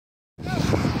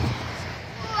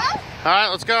right,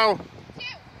 let's go.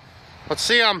 Let's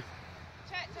see them.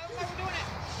 Chet, tell us how we're doing it.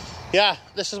 Yeah,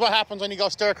 this is what happens when you go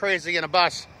stir crazy in a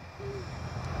bus.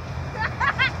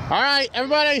 All right,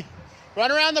 everybody,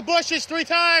 run around the bushes 3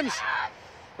 times.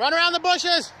 Run around the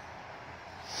bushes.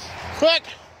 Quick.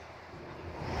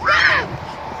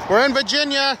 We're in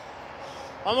Virginia,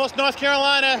 almost North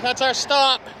Carolina. That's our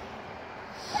stop.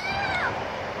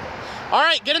 All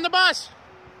right, get in the bus.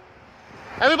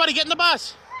 Everybody get in the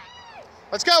bus.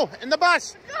 Let's go, in the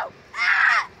bus.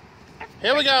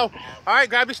 Here we go. All right,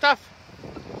 grab your stuff.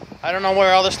 I don't know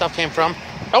where all this stuff came from.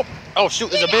 Oh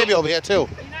shoot, there's a baby over here too.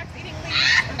 Enoch's eating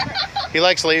leaves. He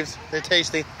likes leaves, they're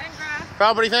tasty. And grass.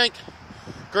 Rob, what do you think?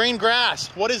 Green grass,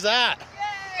 what is that? Yay.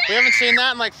 We haven't seen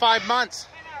that in like 5 months.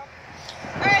 I know.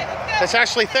 All right, let's go. It's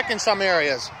actually thick in some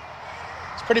areas.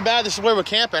 It's pretty bad, this is where we're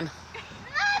camping.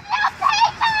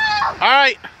 All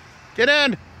right, get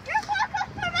in. All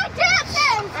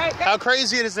right, go. How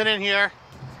crazy is it in here?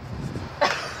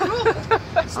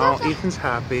 Oh, Ethan's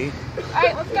happy. All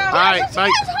right, let's go. All right, bye.